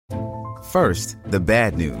First, the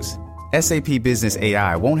bad news. SAP Business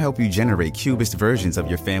AI won't help you generate cubist versions of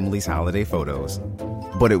your family's holiday photos.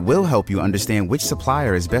 But it will help you understand which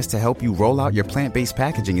supplier is best to help you roll out your plant-based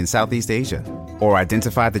packaging in Southeast Asia, or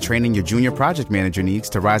identify the training your junior project manager needs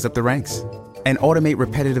to rise up the ranks, and automate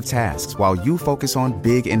repetitive tasks while you focus on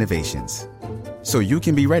big innovations, so you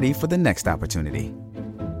can be ready for the next opportunity.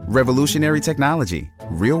 Revolutionary technology,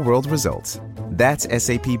 real-world results. That's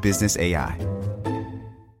SAP Business AI.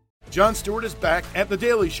 Jon Stewart is back at The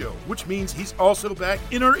Daily Show, which means he's also back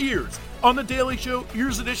in our ears on The Daily Show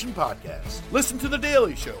Ears Edition podcast. Listen to The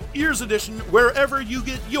Daily Show Ears Edition wherever you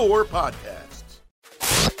get your podcasts.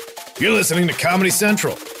 You're listening to Comedy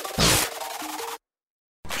Central.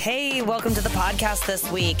 Hey, welcome to the podcast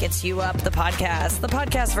this week. It's You Up, the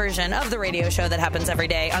podcast version of the radio show that happens every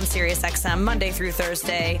day on SiriusXM, Monday through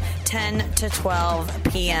Thursday, 10 to 12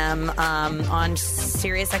 p.m. On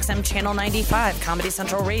SiriusXM Channel 95, Comedy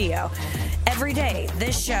Central Radio. Every day,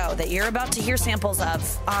 this show that you're about to hear samples of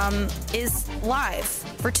is live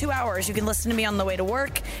for 2 hours. You can listen to me on the way to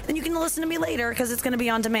work, then you can listen to me later because it's going to be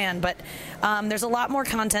on demand. But there's a lot more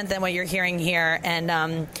content than what you're hearing here. And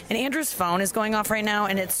Andrew's phone is going off right now,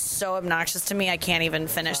 and it's so obnoxious to me, I can't even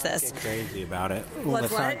finish this. Get crazy about it.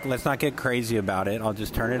 Let's not get crazy about it. I'll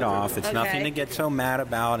just turn it off. It's nothing to get so mad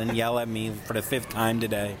about and yell at me for the 5th time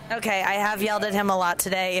today. Okay, I have yelled at him a lot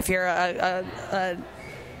today. If you're a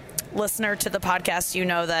listener to the podcast, you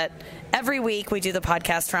know that every week we do the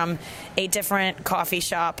podcast from a different coffee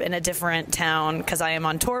shop in a different town because I am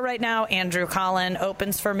on tour right now. Andrew Collin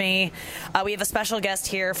opens for me. We have a special guest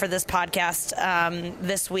here for this podcast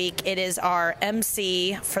this week. It is our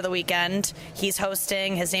MC for the weekend. He's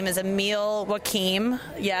hosting. His name is Emil Wakim.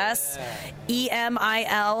 Yes.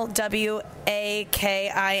 EMILWAKIM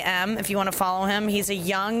if you want to follow him. He's a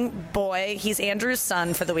young boy. He's Andrew's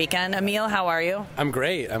son for the weekend. Emil, how are you? I'm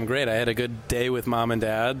great. I had a good day with mom and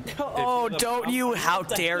dad. Oh, don't you. How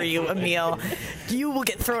dare you, Emil. You will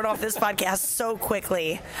get thrown off this podcast so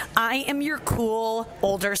quickly. I am your cool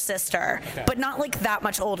older sister, but not like that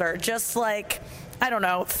much older. Just like, I don't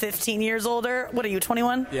know, 15 years older. What are you,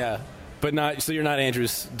 21? Yeah. But not, so you're not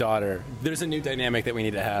Andrew's daughter. There's a new dynamic that we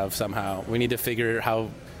need to have somehow. We need to figure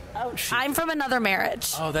how... Oh, I'm from another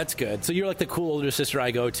marriage. Oh, that's good. So you're like the cool older sister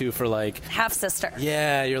I go to for like... Half sister.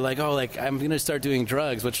 Yeah, you're like, oh, like, I'm going to start doing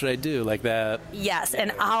drugs. What should I do? Like that. Yes,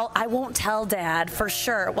 and I won't tell Dad for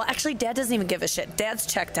sure. Well, actually, Dad doesn't even give a shit. Dad's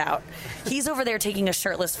checked out. He's over there taking a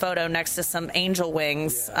shirtless photo next to some angel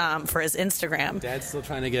wings for his Instagram. Dad's still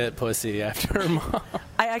trying to get pussy after Mom.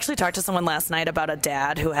 I actually talked to someone last night about a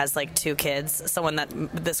dad who has like 2 kids, someone that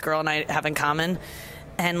this girl and I have in common,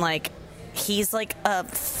 and like... He's like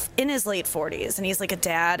in his late 40s, and he's like a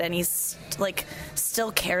dad, and he's like still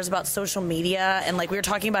cares about social media, and like we were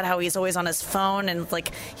talking about how he's always on his phone, and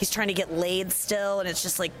like he's trying to get laid still, and it's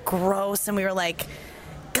just like gross. And we were like,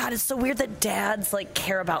 God, it's so weird that dads like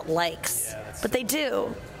care about likes, but they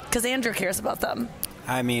do because Andrew cares about them.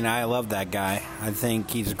 I mean, I love that guy. I think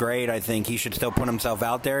he's great. I think he should still put himself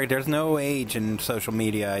out there. There's no age in social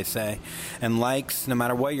media, I say. And likes, no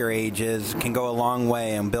matter what your age is, can go a long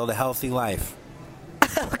way and build a healthy life.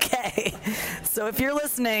 Okay. So if you're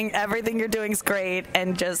listening, everything you're doing is great,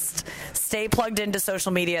 and just stay plugged into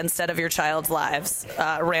social media instead of your child's lives.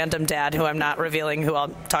 Random dad who I'm not revealing who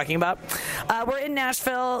I'm talking about. We're in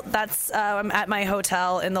Nashville. I'm at my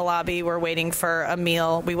hotel in the lobby. We're waiting for a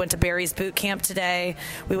meal. We went to Barry's boot camp today.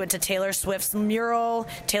 We went to Taylor Swift's mural.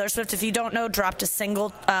 Taylor Swift, if you don't know, dropped a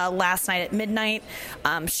single last night at midnight.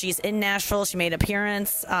 She's in Nashville. She made an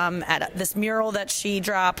appearance at this mural that she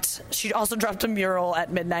dropped. She also dropped a mural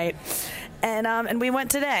at midnight. And we went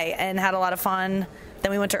today and had a lot of fun.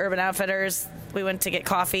 Then we went to Urban Outfitters. We went to get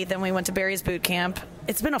coffee. Then we went to Barry's boot camp.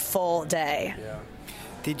 It's been a full day. Yeah.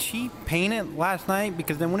 Did she paint it last night?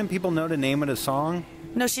 Because then wouldn't people know the name of the song?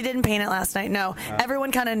 No, she didn't paint it last night. No.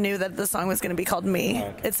 Everyone kind of knew that the song was going to be called Me.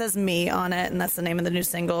 Okay. It says Me on it, and that's the name of the new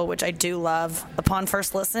single, which I do love. Upon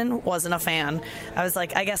first listen, wasn't a fan. I was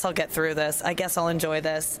like, I guess I'll get through this. I guess I'll enjoy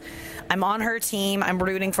this. I'm on her team. I'm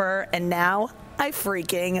rooting for her, and now I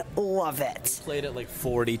freaking love it. I played it like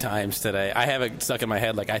 40 times today. I have it stuck in my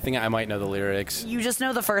head. Like, I think I might know the lyrics. You just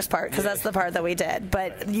know the first part because that's the part that we did.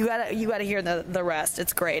 But you gotta hear the rest.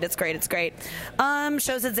 It's great. It's great. It's great.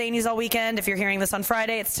 Shows at Zany's all weekend. If you're hearing this on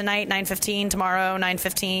Friday, it's tonight, 9:15. Tomorrow,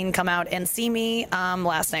 9:15. Come out and see me.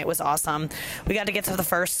 Last night was awesome. We got to get to the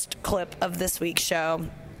first clip of this week's show.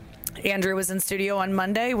 Andrew was in studio on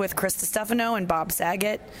Monday with Distefano and Bob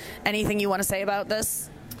Saget. Anything you want to say about this?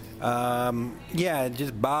 Yeah,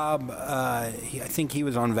 just Bob. I think he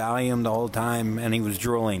was on Valium the whole time, and he was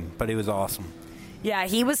drooling, but he was awesome. Yeah,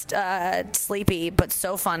 he was sleepy, but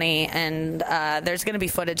so funny, and there's going to be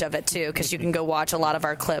footage of it, too, because you can go watch a lot of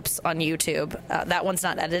our clips on YouTube. That one's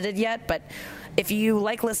not edited yet, but if you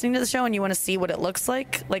like listening to the show and you want to see what it looks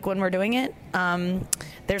like when we're doing it,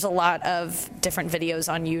 there's a lot of different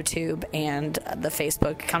videos on YouTube and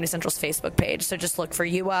the Comedy Central's Facebook page, so just look for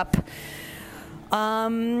You Up.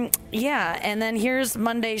 Yeah, and then here's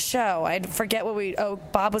Monday's show. I forget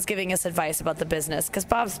Bob was giving us advice about the business, because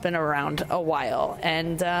Bob's been around a while.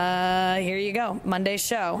 And here you go. Monday's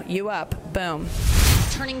show. You Up. Boom.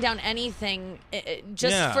 Turning down anything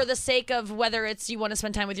just for the sake of whether it's you want to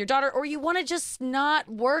spend time with your daughter or you want to just not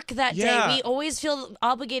work that day. We always feel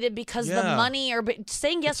obligated because the money, or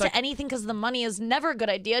saying yes to anything because the money is never a good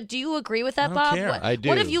idea. Do you agree with that, Bob? I do.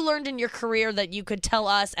 What have you learned in your career that you could tell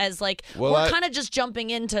us as we're kind of just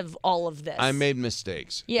jumping into all of this? I made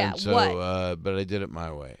mistakes. Yeah, and so, what? But I did it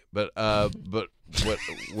my way. But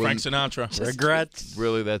Frank Sinatra. Regrets.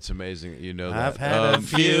 Really, that's amazing. You know that. I've had a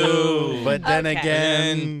few, but then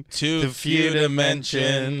again, too few to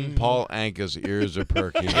mention. Paul Anka's ears are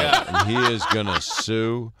perking up, and he is going to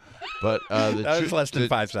sue. But that was less than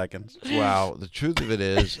 5 seconds. Wow. The truth of it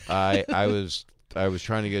is, I was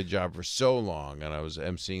trying to get a job for so long, and I was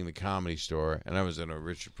emceeing the Comedy Store, and I was in a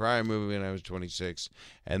Richard Pryor movie when I was 26,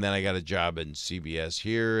 and then I got a job in CBS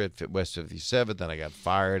here at West 57th, then I got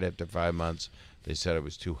fired after 5 months. They said I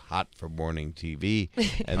was too hot for morning TV.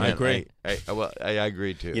 And I agree. I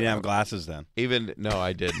agree, too. You didn't have glasses then? No,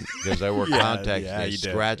 I didn't, because I wore contacts, and they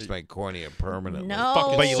scratched my cornea permanently.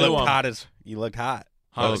 No. But you looked hot. You looked hot.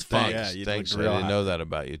 Hot as fuck. Thanks. Yeah, thanks. I real didn't hot. know that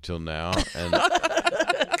about you till now, and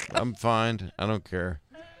I'm fine. I don't care.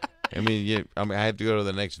 I mean, I have to go to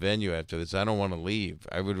the next venue after this. I don't want to leave.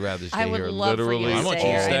 I would rather stay here literally I want you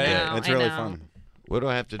to stay. It's really fun. What do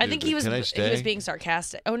I have to do? I think he was Can I stay? he was being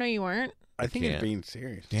sarcastic. Oh, no, you weren't? I think he's being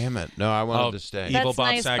serious. Damn it. No, I wanted to stay. Evil That's Bob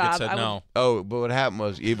nice, Saget Bob. said no. Oh, but what happened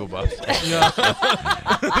was Evil Bob.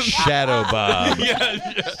 Shadow Bob.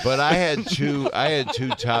 But I had two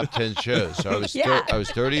top 10 shows. So I was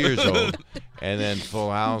 30 years old, and then Full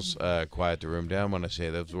House, quiet the room down when I say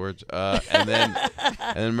those words, and then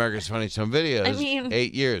America's Funniest Home Videos. I mean,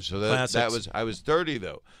 8 years. So that was I was 30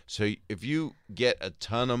 though. So if you get a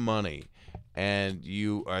ton of money and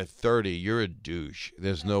you are 30, you're a douche.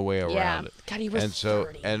 There's no way around it. God, he was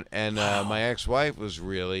 30. And my ex-wife was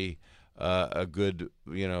really a good,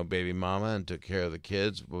 baby mama and took care of the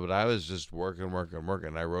kids. But I was just working.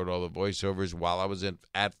 I wrote all the voiceovers while I was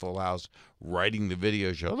at Full House writing the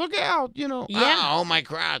video show. Look out, oh my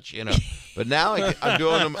crotch, But now I'm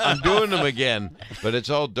doing them again. But it's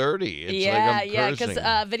all dirty. It's like I'm cursing.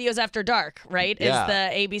 Because Videos After Dark, right, is the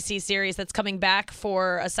ABC series that's coming back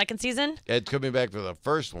for a second season. It's coming back for the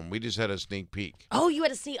first one. We just had a sneak peek. Oh, you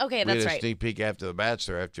had a sneak. Okay, that's we had right. a sneak peek after The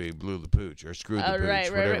Bachelor, after he blew the pooch or screwed the pooch,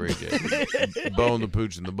 right, whatever he did. Boned the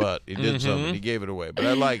pooch in the butt. He did something. He gave it away. But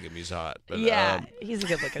I like him. He's hot. But, he's a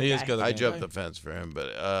good looking guy. He is good looking. I jumped the fence for him,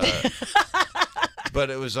 but but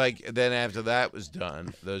it was like, then after that was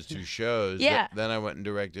done, those two shows, then I went and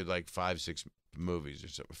directed like 5-6 movies or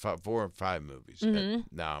so, 4 or 5 movies. And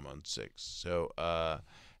now I'm on 6. So,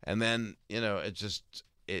 and then, it's just,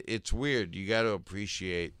 it's weird. You got to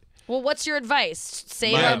appreciate. Well, what's your advice?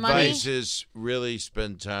 Save My our money? My advice is really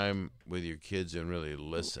spend time with your kids and really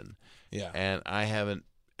listen. Yeah. And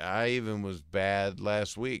I even was bad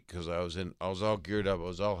last week because I was all geared up. I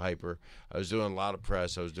was all hyper. I was doing a lot of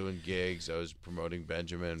press. I was doing gigs. I was promoting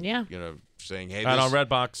Benjamin. Yeah. Saying, hey, And on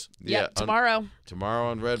Redbox. Yeah. Tomorrow.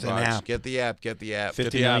 Tomorrow on Redbox. Get the app.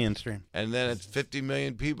 50 million stream. And then it's 50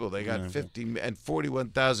 million people. They got 50 and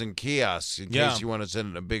 41,000 kiosks in case you want to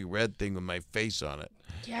send in a big red thing with my face on it.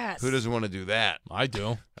 Yes. Who doesn't want to do that? I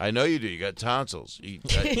do. I know you do. You got tonsils.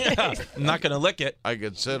 I'm not going to lick it. I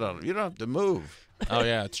could sit on them. You don't have to move. Oh,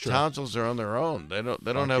 yeah, it's true. Tonsils are on their own. They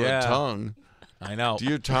don't have a tongue. I know. Do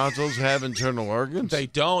your tonsils have internal organs? They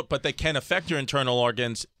don't, but they can affect your internal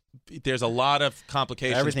organs. There's a lot of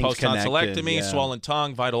complications post-tonsillectomy, swollen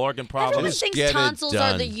tongue, vital organ problems. Everyone thinks tonsils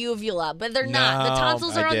are the uvula, but they're not. The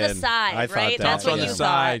tonsils are on the side, right? That's what you on the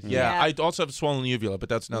side. thought. Yeah. I also have a swollen uvula, but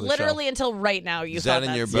that's another Literally until right now, you thought that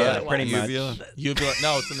in your butt? pretty much. Uvula?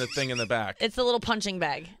 No, it's in the thing in the back. It's the little punching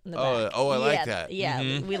bag in the back. Oh, I like that. Yeah,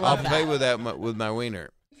 we love that. I'll play with that with my wiener.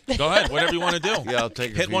 Go ahead, whatever you want to do. Yeah, I'll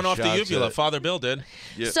take a Hit few one off the shots uvula. at it. Father Bill did.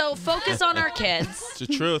 Yeah. So focus on our kids. It's the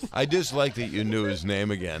truth. I just like that you knew his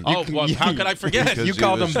name again. Oh, well, how could I forget? Because You he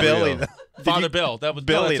called him was Billy. real. Father Bill. That was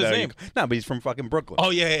Billy, that's his though. name. No, but he's from fucking Brooklyn. Oh,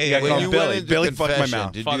 yeah. When When call you him went Billy. into Billy fucked my confession,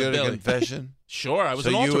 mouth. did Father you go to Billy. confession? Sure, I was So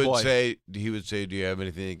an you altar would boy. say, he would say, do you have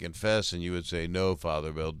anything to confess? And you would say, no,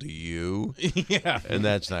 Father Bill, do you? Yeah. And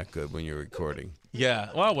that's not good when you're recording. Yeah,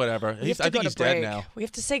 well, whatever. We have to I go think to he's dead break. now. We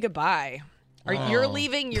have to say goodbye. You're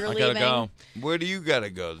leaving. You're I leaving. gotta go. Where do you got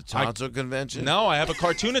to go? The tonsil convention? No, I have a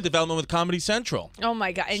cartoon in development with Comedy Central. Oh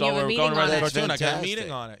my God! And So you have a we're meeting going around on the it. cartoon. I got a Fantastic.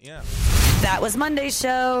 meeting on it, yeah. That was Monday's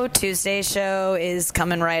show. Tuesday's show is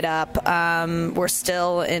coming right up. We're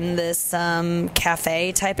still in this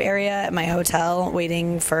cafe type area at my hotel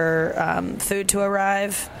waiting for food to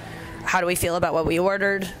arrive. How do we feel about what we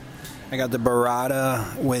ordered? I got the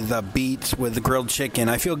burrata with beets with the grilled chicken.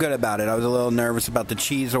 I feel good about it. I was a little nervous about the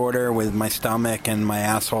cheese order with my stomach and my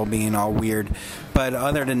asshole being all weird. But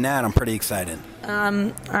other than that, I'm pretty excited.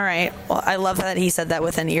 All right. Well, I love that he said that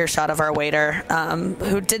with an earshot of our waiter,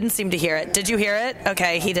 who didn't seem to hear it. Did you hear it?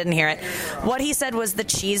 Okay, he didn't hear it. What he said was the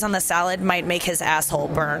cheese on the salad might make his asshole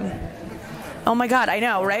burn. Oh my God, I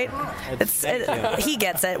know, right? He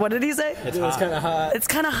gets it. What did he say? It's kind of hot. It's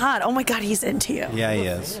kind of hot. Oh my God, he's into you. Yeah, he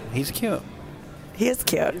is. He's cute. He is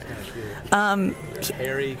cute.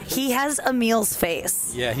 Hairy. He has Emil's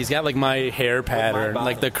face. Yeah, he's got like my hair pattern,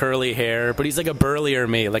 like the curly hair, but he's like a burlier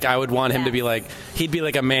me. Like I would want him to be like, he'd be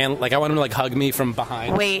like a man. Like I want him to like hug me from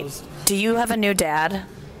behind. Wait, do you have a new dad?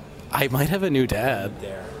 I might have a new dad.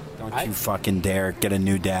 Don't you fucking dare get a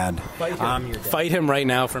new dad. Fight him right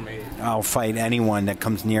now for me. I'll fight anyone that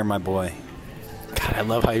comes near my boy. God, I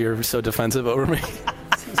love how you're so defensive over me.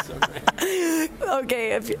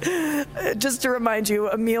 Okay, just to remind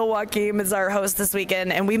you, Emil Joachim is our host this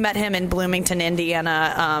weekend, and we met him in Bloomington,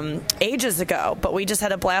 Indiana, ages ago. But we just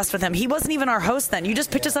had a blast with him. He wasn't even our host then. You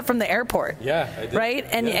just picked us up from the airport. Yeah, I did. Right,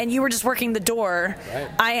 and you were just working the door.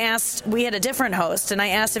 Right. We had a different host, and I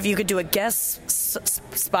asked if you could do a guest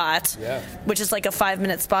spot, which is like a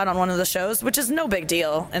 5-minute spot on one of the shows, which is no big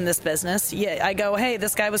deal in this business. Yeah, I go, hey,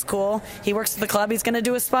 this guy was cool. He works at the club. He's going to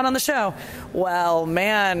do a spot on the show. Well,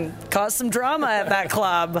 man, caused some drama at that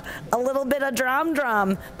club. A little bit of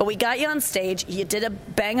drum. But we got you on stage. You did a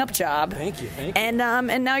bang-up job. Thank you. And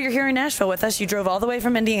now you're here in Nashville with us. You drove all the way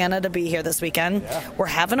from Indiana to be here this weekend. Yeah. We're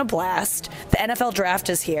having a blast. The NFL draft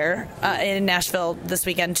is here in Nashville this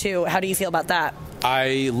weekend, too. How do you feel about that?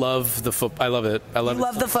 I love the football. I love it. I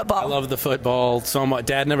love the football. I love the football so much.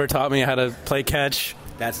 Dad never taught me how to play catch.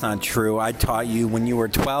 That's not true. I taught you when you were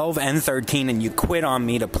 12 and 13, and you quit on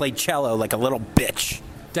me to play cello like a little bitch.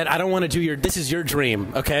 Dad, I don't want to do this is your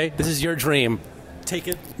dream, okay? This is your dream. Take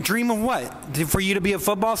it. Dream of what? For you to be a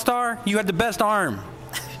football star? You had the best arm.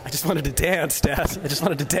 I just wanted to dance, Dad. I just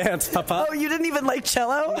wanted to dance, Papa. Oh, you didn't even like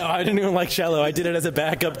cello? No, I didn't even like cello. I did it as a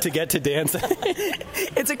backup to get to dance.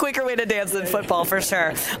 It's a quicker way to dance than football, for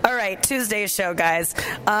sure. All right, Tuesday's show, guys.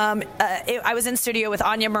 I was in studio with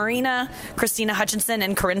Anya Marina, Krystyna Huchinson,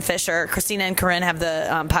 and Corinne Fisher. Krystyna and Corinne have the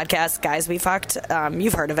podcast, Guys We Fucked.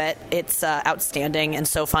 You've heard of it. It's outstanding and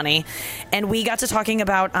so funny. And we got to talking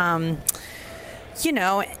about,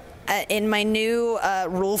 in my new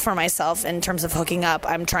rule for myself in terms of hooking up,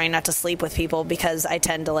 I'm trying not to sleep with people because I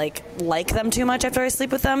tend to like them too much after I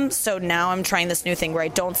sleep with them. So now I'm trying this new thing where I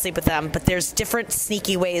don't sleep with them, but there's different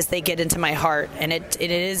sneaky ways they get into my heart, and it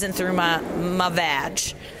isn't through my vag.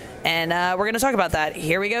 And we're going to talk about that.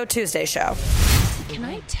 Here we go, Tuesday show. Can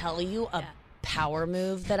I tell you a power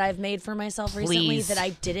move that I've made for myself recently that I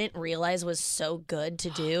didn't realize was so good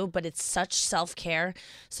to do, but it's such self-care.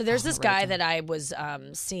 So there's this guy that I was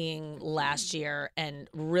seeing last year and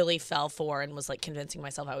really fell for and was convincing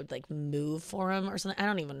myself I would move for him or something. I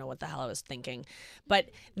don't even know what the hell I was thinking. But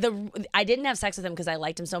I didn't have sex with him because I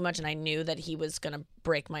liked him so much and I knew that he was going to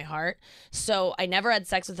break my heart. So I never had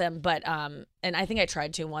sex with him, but and I think I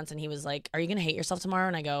tried to once, and he was like, "Are you going to hate yourself tomorrow?"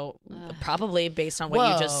 And I go, "Probably, based on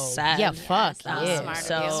what you just said." Yeah, fuck. Yeah.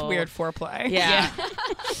 So it's weird foreplay. Yeah.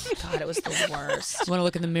 God, it was the worst. Want to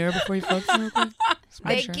look in the mirror before you fuck them real quick?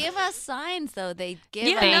 They give us signs, though. They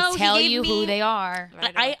give us. They tell you who they are.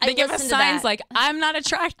 They give us signs like, I'm not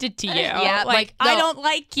attracted to you. Yeah, I don't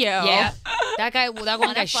like you. Yeah. That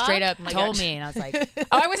one guy straight up told me, and I was like, oh,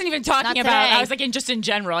 I wasn't even talking Not about today. I was like, just in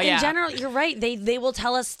general. In general, you're right. They will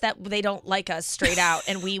tell us that they don't like us straight out,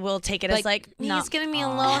 and we will take it as he's giving me a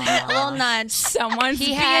little nudge. Someone's He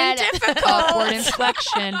being had difficult. awkward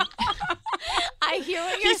inflection. I hear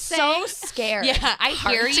what you're saying. so scared. Yeah, I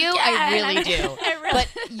hear you. I really do. But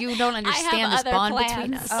you don't understand this bond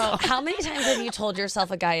between us. Oh, how many times have you told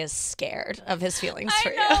yourself a guy is scared of his feelings for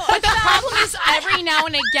you? But the problem is every now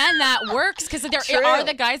and again that works because there are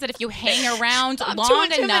the guys that if you hang around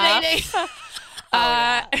long enough.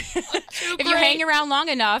 If you hang around long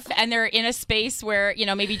enough and they're in a space where,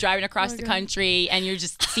 maybe driving across the country and you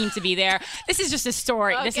just seem to be there, this is just a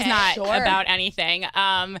story. This is not about anything.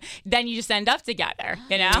 Then you just end up together,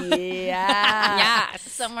 Yeah.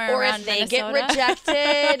 Somewhere or around if they Minnesota. get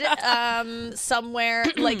rejected somewhere,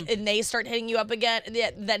 and they start hitting you up again,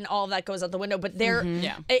 then all of that goes out the window. But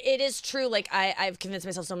it is true. Like, I've convinced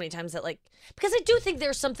myself so many times that, like, because I do think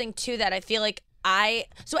there's something to that. I feel like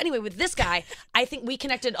so anyway, with this guy, I think we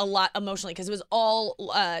connected a lot emotionally because it was all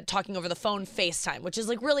talking over the phone, FaceTime, which is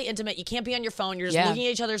like really intimate. You can't be on your phone. You're just looking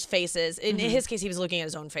at each other's faces. In his case, he was looking at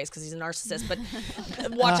his own face because he's a narcissist, but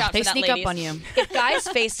watch out for that, ladies. They sneak up on you. If guys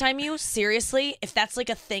FaceTime you, seriously, if that's like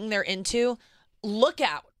a thing they're into, look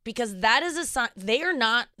out. Because that is a sign. They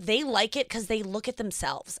like it because they look at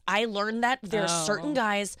themselves. I learned that there are certain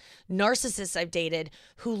guys, narcissists I've dated,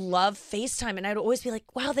 who love FaceTime. And I'd always be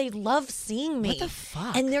like, wow, they love seeing me. What the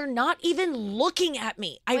fuck? And they're not even looking at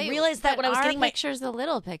me. I realized that when I was getting my picture's the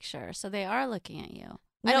little picture, so they are looking at you.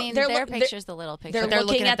 No, I mean, their picture's the little picture. They're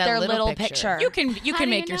looking at their little picture. You can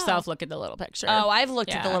make yourself look at the little picture. Oh, I've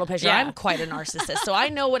looked at the little picture. I'm quite a narcissist, so I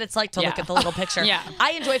know what it's like to look at the little picture.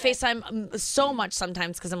 I enjoy FaceTime so much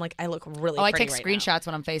sometimes because I'm like, I look really pretty I take right screenshots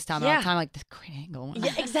when I'm FaceTime all the time, like, the great angle.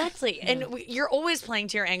 Yeah, exactly. And you're always playing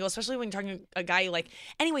to your angle, especially when you're talking to a guy you like.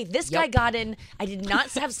 Anyway, this guy got in. I did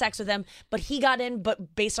not have sex with him, but he got in,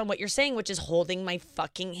 but based on what you're saying, which is holding my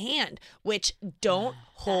fucking hand, which don't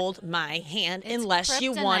hold my hand unless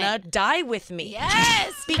you want to die with me.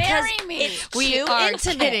 Yes, because marry me. It's we too are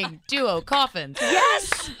intimate. kidding. Duo coffins.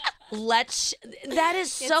 Yes. That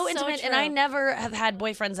is so intimate, true. and I never have had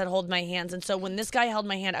boyfriends that hold my hands, and so when this guy held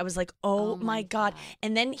my hand, I was like, oh my God.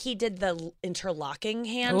 And then he did the interlocking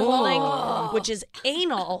hand holding, which is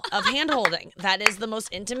anal of hand holding. That is the most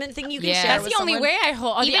intimate thing you can share That's with the only someone. way I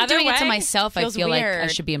hold. Even the other doing way it to myself, I feel weird. like I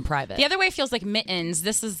should be in private. The other way feels like mittens.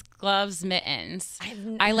 This is gloves, mittens.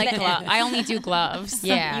 I like gloves. I only do gloves.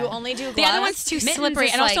 Yeah. You only do gloves? The other one's too Mittens slippery.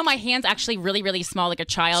 is And also like- my hand's actually really, really small, like a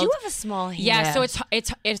child. You have a small hand. Yeah, so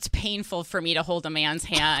it's painful for me to hold a man's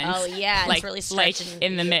hand. Oh, yeah. Like, It's really like stretching.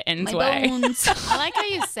 in the mittens My way. bones. I like how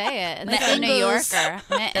you say it. It's like a New Mittens. Yorker.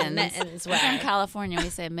 Mittens. mittens way. In California, we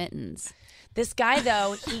say mittens. This guy,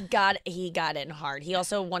 though, he got in hard. He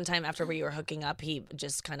also, one time after we were hooking up, he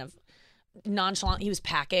just kind of nonchalant. He was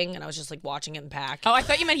packing, and I was just like watching him pack. Oh, I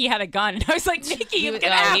thought you meant he had a gun. And I was like, Nikki, He get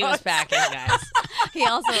out. he was packing, guys. He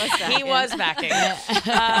also was packing. He was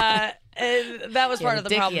packing. And that was part of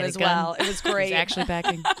the problem as well. It was great. He's actually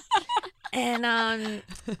packing. And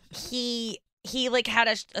he like had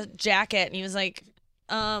a jacket, and he was like,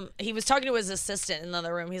 he was talking to his assistant in the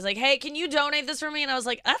other room. He's like, hey, can you donate this for me? And I was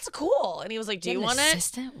like, that's cool. And he was like, do you want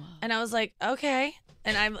it? And I was like, okay.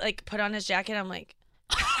 And I like put on his jacket. I'm like,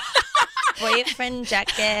 boyfriend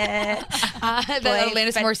jacket. The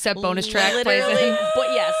Alanis Morissette bonus track plays literally, in. but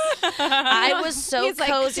yes, I was so He's like,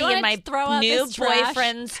 cozy "Do you in wanna my throw out new this trash?"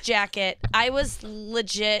 boyfriend's jacket. I was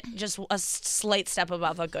legit just a slight step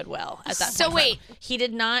above a Goodwill at that So point. wait. He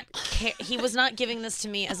did not care. He was not giving this to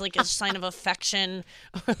me as like a sign of affection.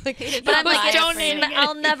 But I'm not like, buy it for you.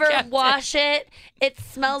 I'll never wash it. It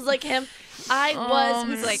smells like him. I was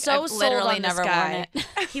He's like, so I've sold literally on this never guy. worn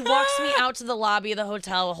it. He walks me out to the lobby of the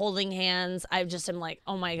hotel holding hands. I just am like,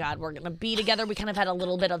 oh my God, we're going to be together. We kind of had a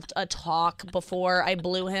little bit of a talk before I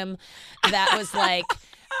blew him. That was like,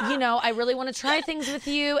 I really want to try things with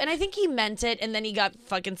you. And I think he meant it. And then he got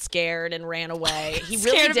fucking scared and ran away. He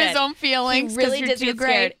really Scared did. of his own feelings. He really 'cause you're did too get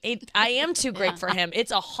great. scared. I am too great for him.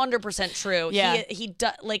 It's 100% true. Yeah.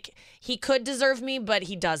 He could deserve me, but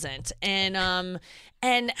he doesn't. And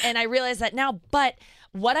I realize that now. But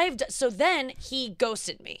what I've done, so then he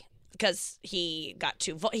ghosted me because he got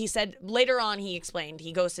he said later on, he explained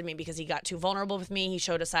he ghosted me because he got too vulnerable with me. He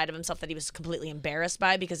showed a side of himself that he was completely embarrassed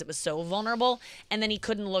by because it was so vulnerable. And then he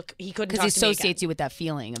couldn't talk to me again. Because he associates you with that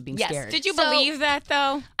feeling of being scared. Did you believe that,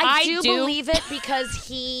 though? I do believe it because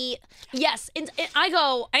I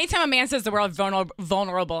go, anytime a man says the word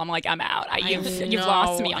vulnerable, I'm like, I'm out. You've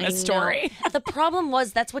lost me on this story. The problem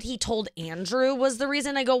was that's what he told Andrew was the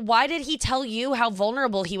reason. I go, why did he tell you how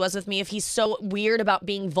vulnerable he was with me if he's so weird about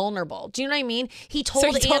being vulnerable? Do you know what I mean? He told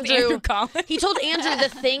Andrew Collin. He told Andrew the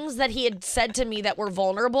things that he had said to me that were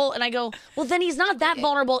vulnerable, and I go, well, then he's not that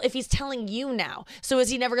vulnerable if he's telling you now. So is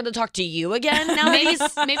he never going to talk to you again? Now maybe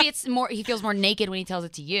it's more. He feels more naked when he tells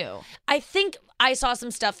it to you. I think I saw some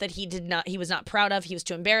stuff that he was not proud of. He was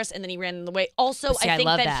too embarrassed, and then he ran in the way. Also, I think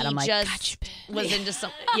that he just was into some.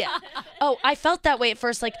 Yeah. Oh, I felt that way at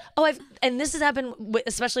first. Like, and this has happened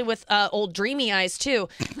especially with old Dreamy Eyes too.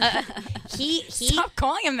 He Stop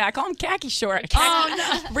calling him that. Call him Khaki Short.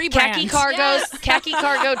 Khaki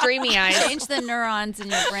cargo Dreamy Eyes. Change the neurons in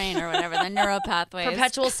your brain or whatever, the neural pathways.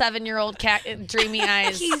 Perpetual 7-year-old Dreamy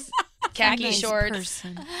Eyes. Khaki shorts.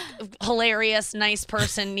 Hilarious, nice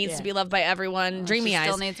person, needs to be loved by everyone. Dreamy Eyes.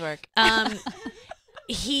 Still needs work. I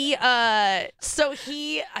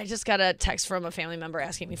just got a text from a family member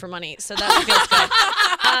asking me for money, so that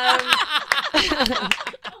feels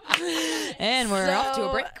good. And we're off to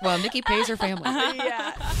a break while Nikki pays her family.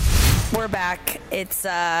 Yeah. We're back.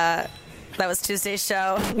 That was Tuesday's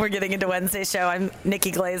show. We're getting into Wednesday's show. I'm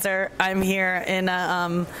Nikki Glazer. I'm here in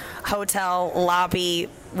a hotel lobby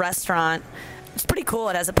restaurant. It's pretty cool.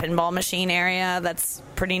 It has a pinball machine area that's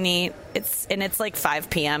pretty neat. It's like 5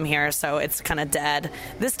 p.m. here, so it's kind of dead.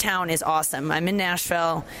 This town is awesome. I'm in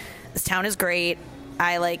Nashville. This town is great.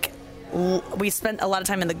 We spent a lot of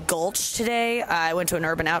time in the Gulch today. I went to an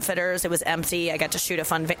Urban Outfitters. It was empty. I got to shoot a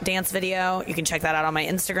fun dance video. You can check that out on my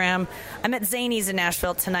Instagram. I'm at Zany's in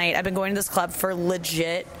Nashville tonight. I've been going to this club for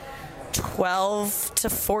legit 12 to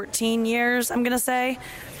 14 years, I'm going to say.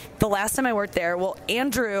 The last time I worked there,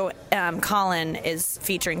 Andrew Collin is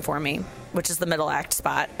featuring for me, which is the middle act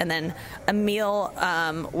spot. And then Emil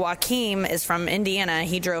Joachim is from Indiana.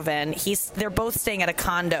 He drove in. They're both staying at a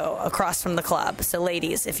condo across from the club. So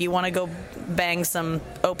ladies, if you want to go bang some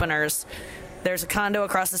openers, there's a condo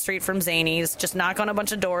across the street from Zany's. Just knock on a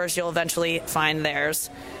bunch of doors. You'll eventually find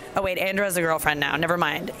theirs. Oh, wait, Andrew has a girlfriend now. Never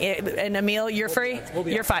mind. And Emil, you're free?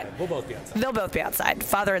 You're fine. We'll both be outside. They'll both be outside,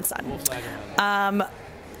 father and son. We'll flag them.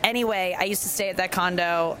 Anyway, I used to stay at that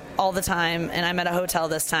condo all the time, and I'm at a hotel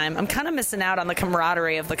this time. I'm kind of missing out on the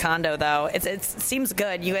camaraderie of the condo, though. It seems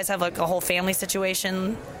good. You guys have like a whole family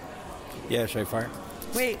situation. Yeah, should I fire?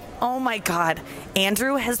 Wait, oh my God.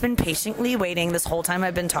 Andrew has been patiently waiting this whole time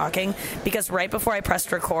I've been talking, because right before I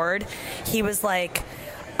pressed record, he was like,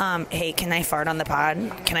 hey, can I fart on the pod?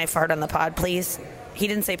 Can I fart on the pod, please? He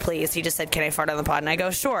didn't say please. He just said, can I fart on the pod? And I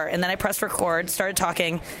go, sure. And then I pressed record, started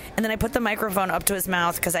talking, and then I put the microphone up to his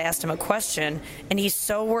mouth because I asked him a question, and he's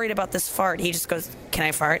so worried about this fart. He just goes, can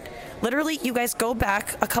I fart? Literally, you guys go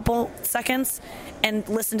back a couple seconds and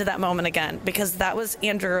listen to that moment again, because that was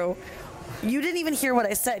Andrew. You didn't even hear what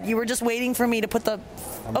I said. You were just waiting for me to put the...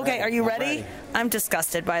 Okay, are you ready? I'm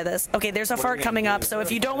disgusted by this. Okay, there's a fart coming up, so if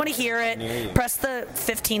you don't want to hear it, press the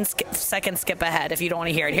 15-second skip ahead if you don't want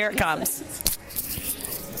to hear it. Here it comes.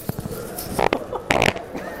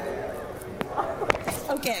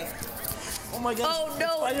 Okay. Oh my God! Oh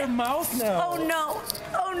no! It's by your mouth now. Oh no!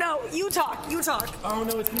 Oh no! You talk. Oh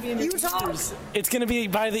no! It's gonna be in your talk. ears. It's gonna be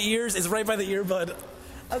by the ears. It's right by the earbud.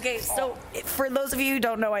 Okay, so for those of you who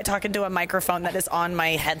don't know, I talk into a microphone that is on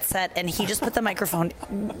my headset, and he just put the microphone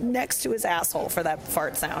next to his asshole for that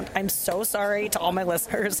fart sound. I'm so sorry to all my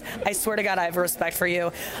listeners. I swear to God, I have respect for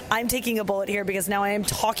you. I'm taking a bullet here because now I am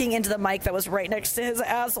talking into the mic that was right next to his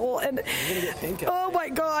asshole, and oh my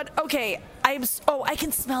God. Okay, I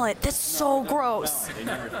can smell it. That's so gross.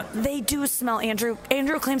 They do smell, Andrew.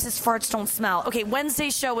 Andrew claims his farts don't smell. Okay,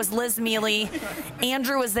 Wednesday's show was Liz Miele.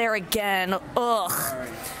 Andrew was there again. Ugh.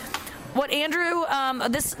 What Andrew,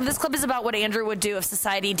 this clip is about what Andrew would do if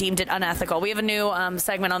society deemed it unethical. We have a new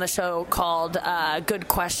segment on the show called Good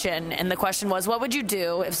Question, and the question was, what would you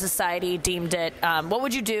do if society deemed it, what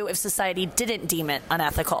would you do if society didn't deem it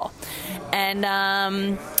unethical? And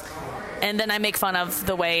then I make fun of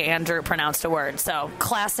the way Andrew pronounced a word. So,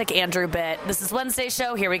 classic Andrew bit. This is Wednesday's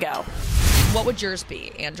show. Here we go. What would yours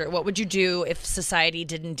be, Andrew? What would you do if society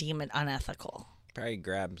didn't deem it unethical? Probably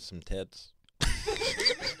grab some tits.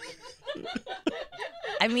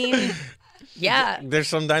 I mean, yeah. There's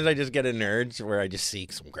sometimes I just get an urge where I just see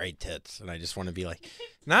some great tits, and I just want to be like,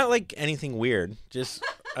 not like anything weird, just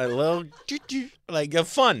a little, like a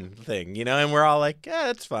fun thing, you know? And we're all like,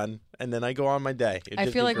 yeah, it's fun. And then I go on my day. I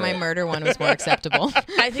feel like my murder one was more acceptable.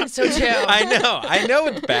 I think so too. I know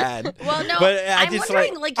it's bad. Well, no, but I'm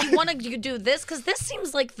wondering, like you want to do this because this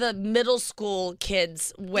seems like the middle school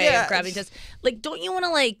kids' way of grabbing tits. Like, don't you want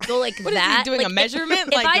to like go like what that? Is he doing a measurement?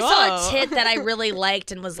 If I saw a tit that I really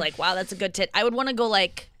liked and was like, wow, that's a good tit, I would want to go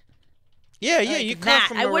like. Yeah, like you that.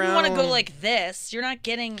 From I wouldn't want to go around. like this. You're not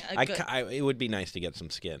getting a good. It would be nice to get some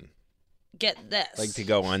skin. Get this. Like to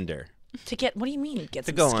go under. To get, what do you mean? Get to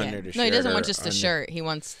some go skin? under the shirt. No, he doesn't want just the shirt. He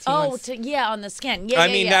wants. Yeah, on the skin. Yeah, I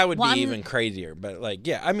mean, yeah. that would be even crazier. But like,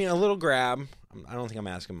 yeah, I mean, a little grab. I don't think I'm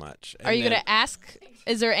asking much. Are you going to ask?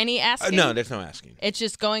 Is there any asking? No, there's no asking. It's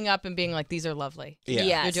just going up and being like, these are lovely.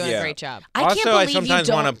 Yeah. You're doing a great job. I can't believe you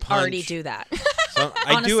don't already do that.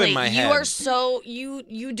 I Honestly, do in my head. You are so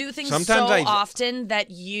you do things often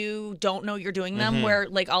that you don't know you're doing them. Where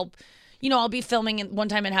like I'll be filming. And one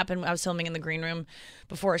time it happened. I was filming in the green room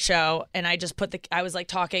before a show, and I just I was like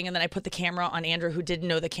talking, and then I put the camera on Andrew, who didn't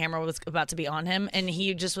know the camera was about to be on him, and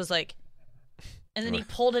he just was like. And then he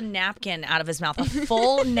pulled a napkin out of his mouth, a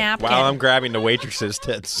full napkin. While I'm grabbing the waitress's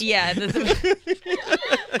tits. Yeah.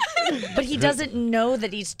 But he doesn't know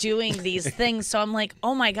that he's doing these things. So I'm like,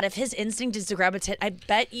 oh my God, if his instinct is to grab a tit, I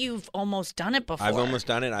bet you've almost done it before. I've almost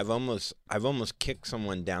done it. I've almost kicked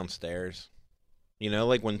someone downstairs. You know,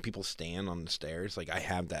 like when people stand on the stairs, like I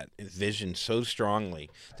have that vision so strongly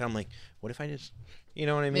that I'm like, what if I just... You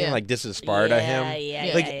know what I mean? Yeah. Like, this is Sparta him.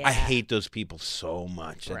 I hate those people so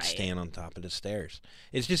much that stand on top of the stairs.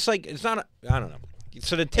 It's just like, it's not, I don't know.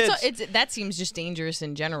 So the tits. That seems just dangerous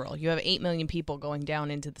in general. You have 8 million people going down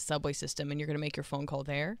into the subway system, and you're going to make your phone call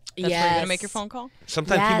there? That's where you're going to make your phone call?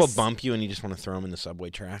 Sometimes people bump you, and you just want to throw them in the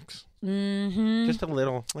subway tracks. Mm-hmm. Just a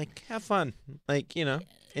little, like, have fun. Like, you know.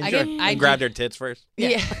 Enjoy. I grab their tits first.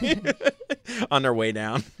 Yeah. On their way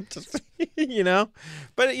down. Just, you know?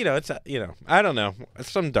 But, you know, it's, I don't know.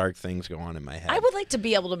 Some dark things go on in my head. I would like to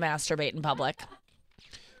be able to masturbate in public.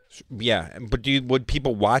 Yeah. But would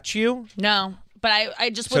people watch you? No. But I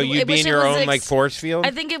just would. So you'd be in your own, like, force field?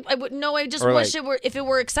 I think I would. No, I just wish it were. If it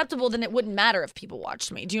were acceptable, then it wouldn't matter if people watched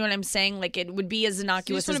me. Do you know what I'm saying? Like, it would be as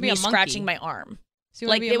innocuous as me scratching my arm. So you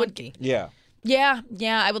want to be a monkey? Yeah. Yeah,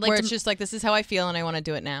 I would like Where to. It's just like, this is how I feel and I want to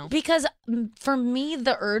do it now. Because for me,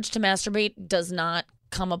 the urge to masturbate does not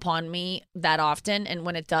come upon me that often. And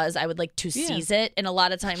when it does, I would like to seize it. And a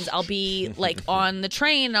lot of times I'll be like on the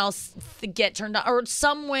train and I'll get turned on or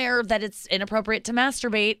somewhere that it's inappropriate to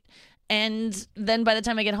masturbate. And then by the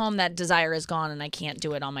time I get home, that desire is gone and I can't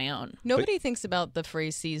do it on my own. Nobody thinks about the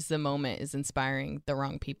phrase "seize the moment" is inspiring the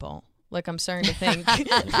wrong people. Like, I'm starting to think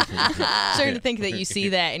that you see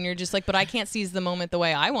that and you're just like, but I can't seize the moment the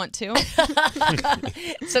way I want to.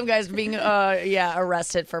 Some guys being,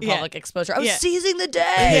 arrested for public exposure. I was seizing the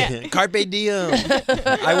day. Carpe diem.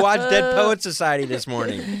 I watched Dead Poets Society this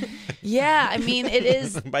morning. Yeah, I mean, it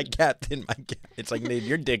is. My captain. It's like,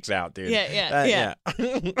 your dick's out, dude. Yeah.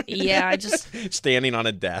 Yeah, I just. Standing on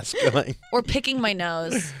a desk. Or picking my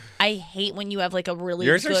nose. I hate when you have like a really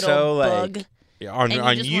Yours good are so, old bug. Like, on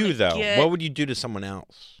you, though, what would you do to someone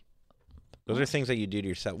else? Those are things that you do to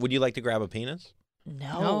yourself. Would you like to grab a penis?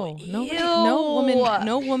 No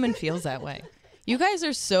woman feels that way. You guys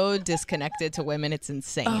are so disconnected to women. It's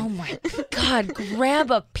insane. Oh, my God. Grab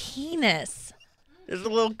a penis. There's a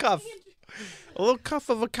little cuff. A little cuff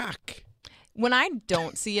of a cock. When I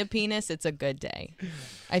don't see a penis, it's a good day.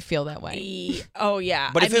 I feel that way. Oh,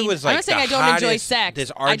 yeah. But if it was like I'm not saying I don't enjoy sex.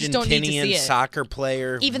 This I just don't need to Argentinian see it. soccer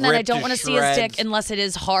player, even then, I don't want to see his dick unless it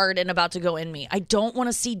is hard and about to go in me. I don't want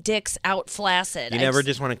to see dicks out flaccid. You never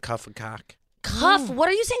just want to cuff a cock? Cuff? What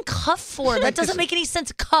are you saying cuff for? That doesn't make any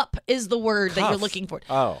sense. Cup is the word that you're looking for.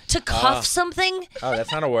 Oh. To cuff something? Oh,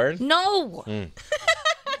 that's not a word? No.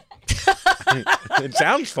 It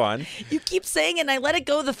sounds fun. You keep saying it, and I let it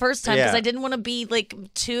go the first time because I didn't want to be like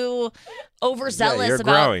too overzealous you're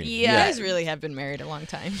about. Growing. You guys really have been married a long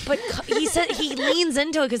time. But he said he leans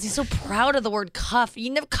into it because he's so proud of the word cuff. You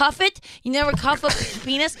never cuff it. You never cuff a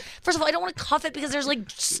penis. First of all, I don't want to cuff it because there's like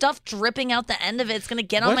stuff dripping out the end of it. It's gonna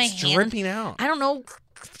get on my hand. What's dripping out? I don't know,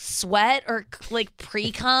 sweat or like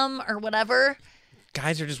pre-cum or whatever.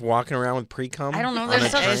 Guys are just walking around with pre-cum. I don't know. There's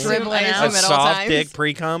stuff dribbling out. A soft dick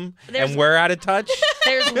pre-cum, and we're out of touch.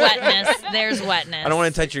 There's wetness. There's wetness. I don't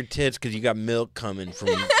want to touch your tits because you got milk coming from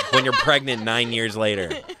when you're pregnant 9 years later.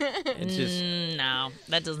 It's just no,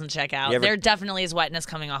 that doesn't check out. There definitely is wetness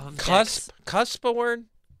coming off of cusp a word.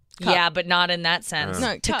 Cup. Yeah, but not in that sense.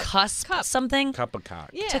 No, to cusp something. Cup of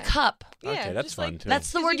cock. Yeah. To cup. Yeah, okay, that's fun too.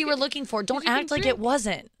 That's the word you were looking for. Don't act like it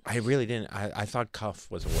wasn't. I really didn't. I thought cuff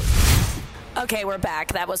was a word. Okay, we're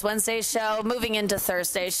back. That was Wednesday's show. Moving into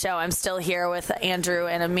Thursday's show, I'm still here with Andrew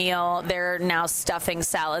and Emil. They're now stuffing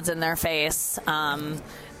salads in their face.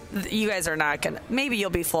 You guys are not going to... Maybe you'll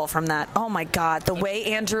be full from that. Oh, my God. The way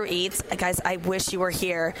Andrew eats... Guys, I wish you were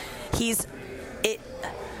here.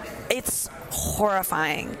 It's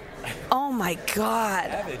horrifying. Oh, my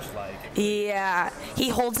God. Savage-like. Yeah. He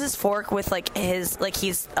holds his fork with, like, he's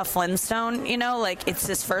a Flintstone, you know? Like, it's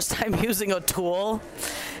his first time using a tool.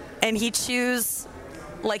 And he chews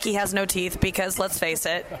like he has no teeth because, let's face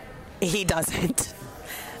it, he doesn't.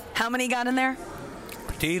 How many got in there?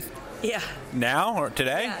 Teeth? Yeah. Now or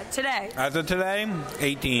today? Yeah, today. As of today,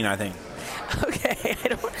 18, I think. Okay,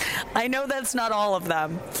 I know that's not all of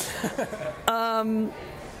them.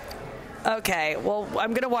 Okay, well,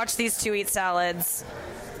 I'm going to watch these two eat salads.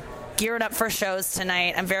 Gearing up for shows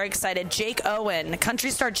tonight. I'm very excited. Jake Owen, country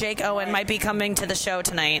star Jake Owen, might be coming to the show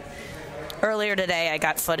tonight. Earlier today, I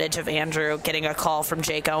got footage of Andrew getting a call from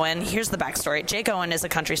Jake Owen. Here's the backstory. Jake Owen is a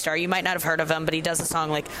country star. You might not have heard of him, but he does a song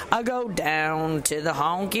like, I go down to the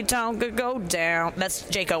honky tonk, go down. That's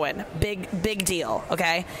Jake Owen. Big deal,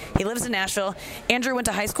 okay? He lives in Nashville. Andrew went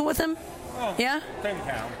to high school with him? Oh, yeah?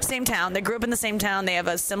 Same town. They grew up in the same town. They have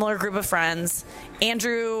a similar group of friends.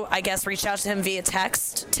 Andrew, I guess, reached out to him via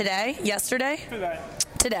text yesterday.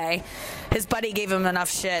 His buddy gave him enough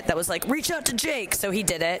shit that was like, reach out to Jake. So he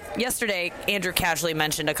did it. Yesterday, Andrew casually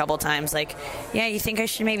mentioned a couple times, like, yeah, you think I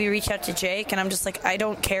should maybe reach out to Jake? And I'm just like, I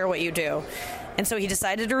don't care what you do. And so he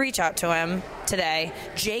decided to reach out to him today.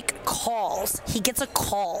 Jake calls. He gets a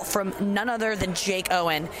call from none other than Jake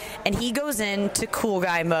Owen. And he goes into cool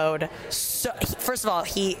guy mode. So, first of all,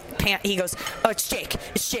 he goes, oh, it's Jake.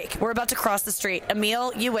 It's Jake. We're about to cross the street.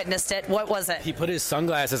 Emil, you witnessed it. What was it? He put his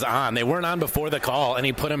sunglasses on. They weren't on before the call, and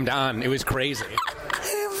he put them on. It was crazy.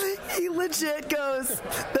 He legit goes,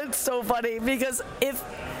 that's so funny, because if...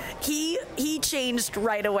 He changed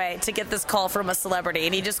right away to get this call from a celebrity,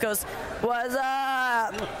 and he just goes, "What's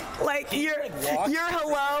up?" Like your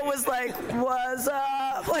hello was like, "What's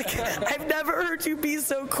up?" Like, I've never heard you be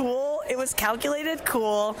so cool. It was calculated,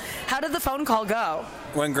 cool. How did the phone call go?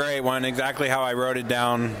 Went great. Went exactly how I wrote it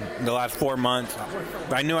down the last 4 months.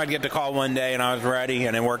 I knew I'd get the call one day, and I was ready,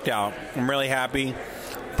 and it worked out. I'm really happy.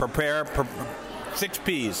 Prepare 6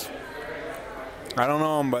 P's. I don't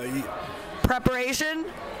know them, but preparation.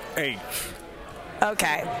 8.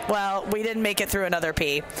 Okay, well, we didn't make it through another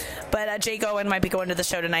P. But Jake Owen might be going to the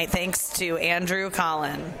show tonight thanks to Andrew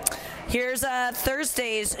Collin. Here's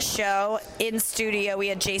Thursday's show. In studio, we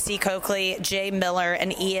had JC Coccoli, Jay Miller,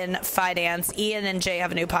 and Ian Fidance. Ian and Jay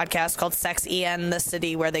have a new podcast called Sex Ian the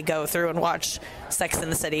City, where they go through and watch Sex in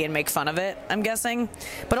the City and make fun of it, I'm guessing,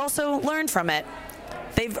 but also learn from it.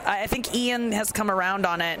 I think Ian has come around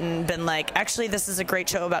on it and been like, actually, this is a great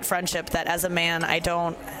show about friendship that as a man I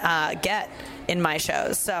don't get in my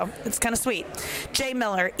shows. So it's kind of sweet. Jay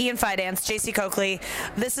Miller, Ian Fidance, JC Coccoli.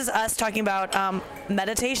 This is us talking about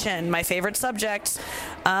meditation, my favorite subject.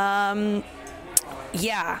 And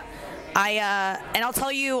I'll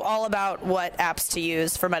tell you all about what apps to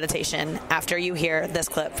use for meditation after you hear this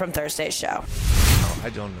clip from Thursday's show. I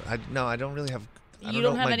don't really have... You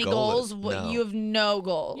don't have any goals? No. You have no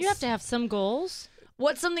goals? You have to have some goals.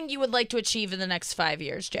 What's something you would like to achieve in the next 5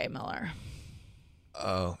 years, Jay Miller?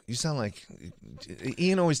 Oh, you sound like...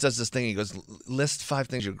 Ian always does this thing. He goes, list 5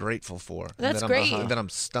 things you're grateful for. That's great. And then I'm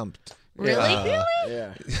stumped. Really? Really?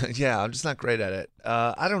 Yeah. Yeah, I'm just not great at it.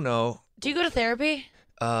 I don't know. Do you go to therapy?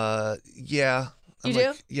 Yeah. You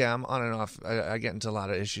do? Yeah, I'm on and off. I get into a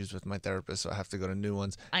lot of issues with my therapist, so I have to go to new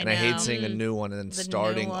ones. I hate seeing a new one and then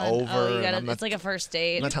starting over. Oh, it's like a first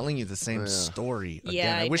date. I'm not telling you the same story again.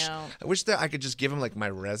 Yeah, I know. wish that I could just give him like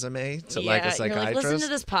my resume to Yeah, like a psychiatrist. You're like, listen to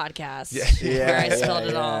this podcast Yeah. where I spelled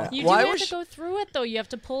it all. You do have to go through it, though. You have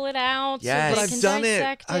to pull it out. Yes. So But they I've can done it.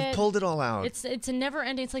 dissect I've pulled it all out. It's a never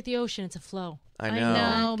ending. It's like the ocean. It's a flow. I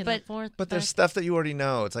know. But there's stuff that you already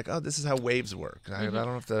know. It's like, oh, this is how waves work. I don't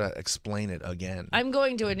have to explain it again. I'm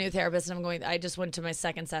going to a new therapist, and I just went to my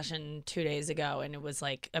second session 2 days ago, and it was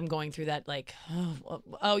like, I'm going through that, like,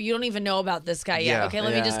 oh, you don't even know about this guy yet. Yeah. Okay,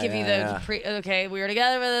 let me just give you the, okay, we were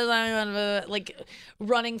together, like,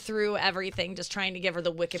 running through everything, just trying to give her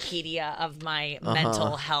the Wikipedia of my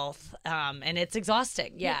mental health, and it's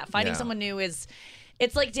exhausting. Yeah, finding someone new is...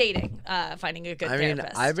 It's like dating, finding a good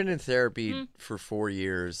therapist. I've been in therapy for 4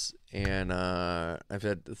 years, and I've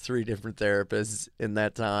had 3 different therapists in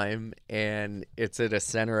that time, and it's at a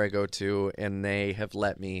center I go to, and they have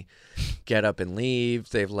let me get up and leave.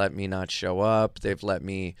 They've let me not show up. They've let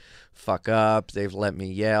me fuck up. They've let me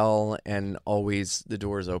yell, and always the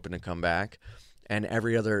door's open to come back. And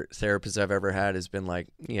every other therapist I've ever had has been like,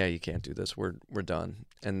 yeah, you can't do this. We're done.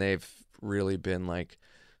 And they've really been like,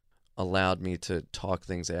 allowed me to talk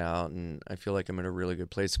things out, and I feel like I'm in a really good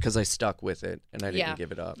place because I stuck with it and I didn't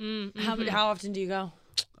give it up. How often do you go?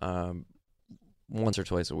 Once or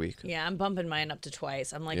twice a week. Yeah, I'm bumping mine up to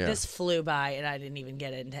twice. I'm like, this flew by and I didn't even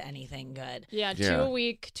get into anything good. Yeah, 2 a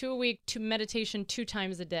week, 2 meditation 2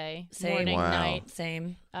 times a day. Same. Morning, night.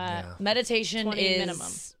 Same. Meditation 20 is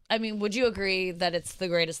minimum. I mean, would you agree that it's the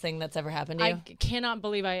greatest thing that's ever happened to you? I cannot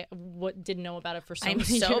believe I didn't know about it for so many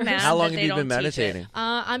years. I'm so mad. How long have you been meditating?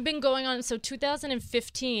 I've been going on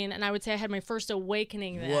 2015, and I would say I had my first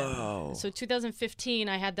awakening then. Whoa. So 2015,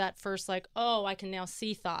 I had that first I can now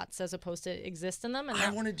see thoughts as opposed to exist in them. And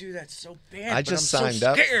I want to do that so bad. I just but I'm signed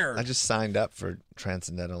so up. scared. I just signed up for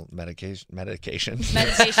transcendental medication. Meditation,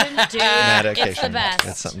 dude. It's the best.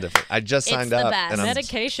 That's something different. I just signed up. And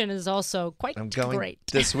medication is also quite great.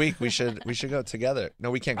 This week we should go together.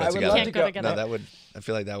 No, we can't go together. We can't go together. No, I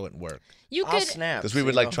feel like that wouldn't work. You I'll could snap. Because we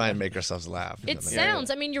would try and make ourselves laugh. It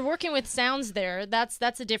sounds. I mean, you're working with sounds there.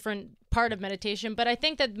 That's a different part of meditation. But I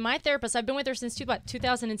think that my therapist, I've been with her since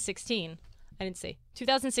 2016. I didn't see.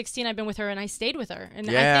 2016, I've been with her, and I stayed with her. And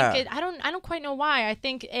I think I don't quite know why. I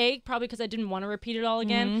think probably because I didn't want to repeat it all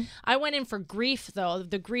again. Mm-hmm. I went in for grief though,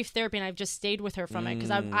 the grief therapy, and I've just stayed with her from it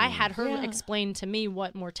because I had her explain to me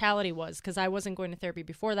what mortality was because I wasn't going to therapy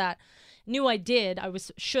before that. Knew I did.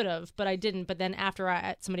 Should have, but I didn't. But then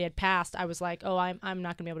after somebody had passed, I was like, oh, I'm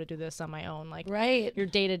not gonna be able to do this on my own. Like, right, your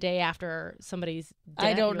day to day after somebody's dead.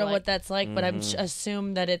 I don't know what that's like, but I'm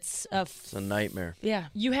assume that it's a nightmare. Yeah,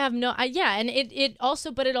 you have no. And it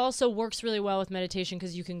also works really well with meditation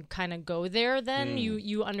because you can kind of go there. Then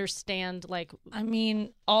you understand. Like, I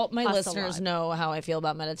mean, all my listeners know how I feel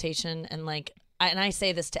about meditation, and and I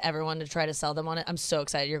say this to everyone to try to sell them on it. I'm so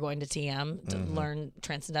excited you're going to TM to learn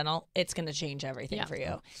Transcendental. It's going to change everything for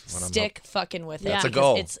you. Stick fucking with it. That's a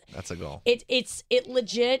goal. That's a goal. It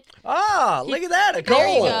legit. Look at that. A goal. There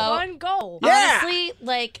you go. One goal. Yeah.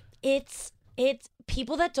 Honestly, it's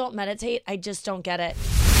people that don't meditate, I just don't get it.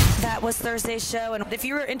 That was Thursday's show, and if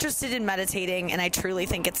you were interested in meditating, and I truly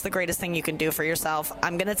think it's the greatest thing you can do for yourself,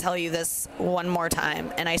 I'm going to tell you this one more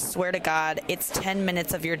time, and I swear to God, it's 10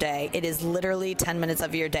 minutes of your day. It is literally 10 minutes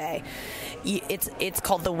of your day. It's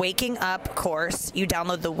called the Waking Up course. You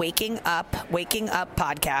download the Waking Up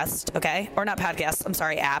podcast, okay? Or not podcast, I'm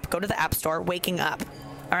sorry, app. Go to the App Store, Waking Up.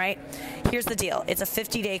 All right, here's the deal. It's a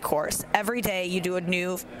 50-day course. Every day you do a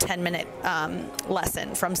new 10-minute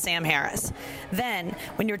lesson from Sam Harris. Then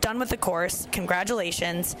when you're done with the course,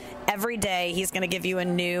 congratulations. Every day he's going to give you a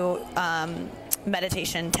new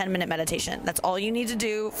meditation, 10-minute meditation. That's all you need to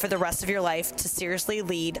do for the rest of your life to seriously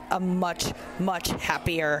lead a much, much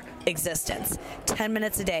happier existence. 10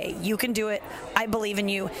 minutes a day. You can do it. I believe in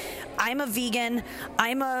you. I'm a vegan.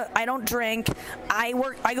 I don't drink. I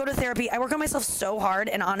go to therapy. I work on myself so hard,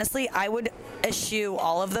 and honestly, I would eschew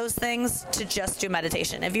all of those things to just do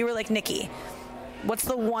meditation. If you were like, Nikki, what's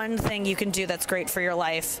the one thing you can do that's great for your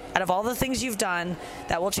life out of all the things you've done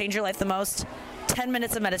that will change your life the most? 10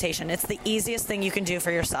 minutes of meditation. It's the easiest thing you can do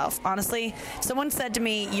for yourself. Honestly, someone said to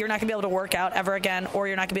me, you're not going to be able to work out ever again, or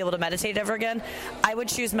you're not going to be able to meditate ever again. I would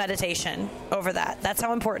choose meditation over that. That's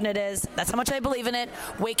how important it is. That's how much I believe in it.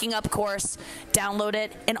 Waking Up course, download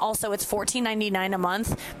it. And also it's $14.99 a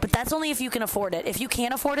month, but that's only if you can afford it. If you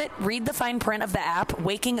can't afford it, read the fine print of the app,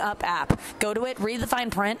 Waking Up app. Go to it, read the fine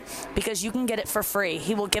print, because you can get it for free.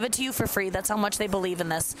 He will give it to you for free. That's how much they believe in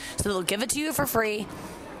this. So they'll give it to you for free.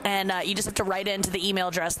 And you just have to write it into the email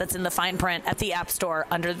address that's in the fine print at the App Store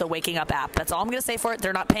under the Waking Up app. That's all I'm going to say for it.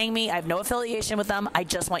 They're not paying me. I have no affiliation with them. I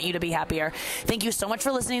just want you to be happier. Thank you so much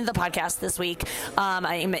for listening to the podcast this week.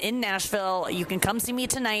 I am in Nashville. You can come see me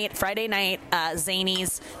tonight, Friday night,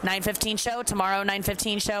 Zany's 9:15 show. Tomorrow,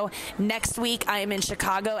 9:15 show. Next week, I am in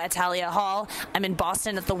Chicago at Talia Hall. I'm in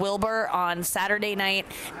Boston at the Wilbur on Saturday night.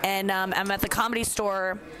 And I'm at the Comedy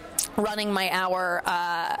Store running my hour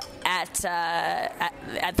at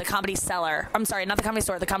the Comedy Cellar. I'm sorry, not the Comedy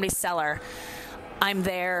Store, the Comedy Cellar. I'm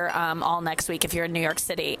there all next week if you're in New York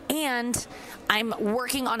City. And I'm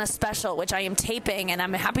working on a special, which I am taping, and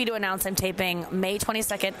I'm happy to announce I'm taping May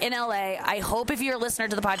 22nd in LA. I hope if you're a listener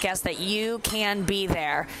to the podcast that you can be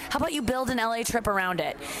there. How about you build an LA trip around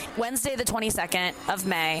it? Wednesday, the 22nd of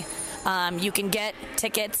May. You can get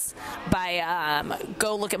tickets by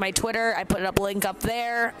go look at my Twitter. I put a link up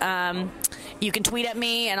there. You can tweet at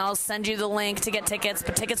me, and I'll send you the link to get tickets.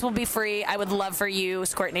 But tickets will be free. I would love for you,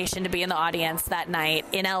 Squirt Nation, to be in the audience that night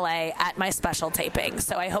in LA at my special taping.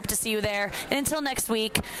 So I hope to see you there. And until next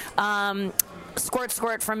week, squirt,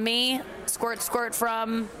 squirt from me. Squirt, squirt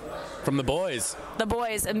from the boys. The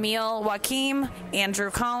boys, Emil, Joaquim,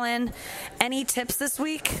 Andrew, Collin. Any tips this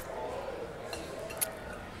week?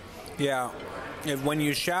 Yeah, when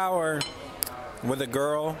you shower with a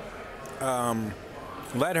girl,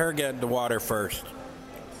 let her get in the water first.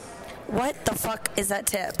 What the fuck is that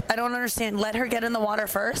tip? I don't understand. Let her get in the water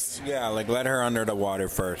first? Yeah, let her under the water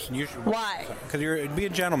first. Why? Because be a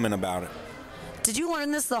gentleman about it. Did you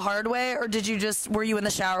learn this the hard way, or were you in the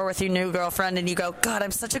shower with your new girlfriend and you go, God,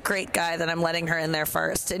 I'm such a great guy that I'm letting her in there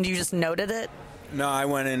first, and you just noted it? No, I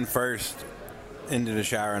went in first into the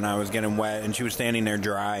shower and I was getting wet and she was standing there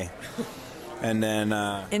dry. And then...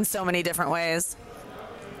 in so many different ways.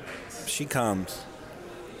 She comes.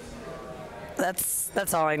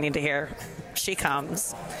 That's all I need to hear. She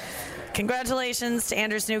comes. Congratulations to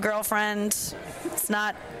Andrew's new girlfriend. It's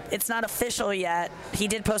not official yet. He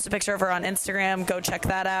did post a picture of her on Instagram. Go check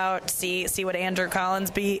that out. See what Andrew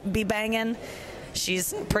Collins be banging.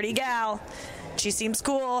 She's a pretty gal. She seems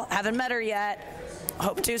cool. Haven't met her yet.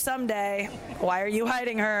 Hope to someday. Why are you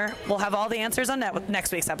hiding her? We'll have all the answers on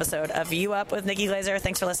next week's episode of You Up with Nikki Glazer.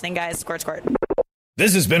 Thanks for listening, guys. Squirt, squirt.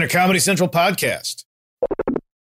 This has been a Comedy Central podcast.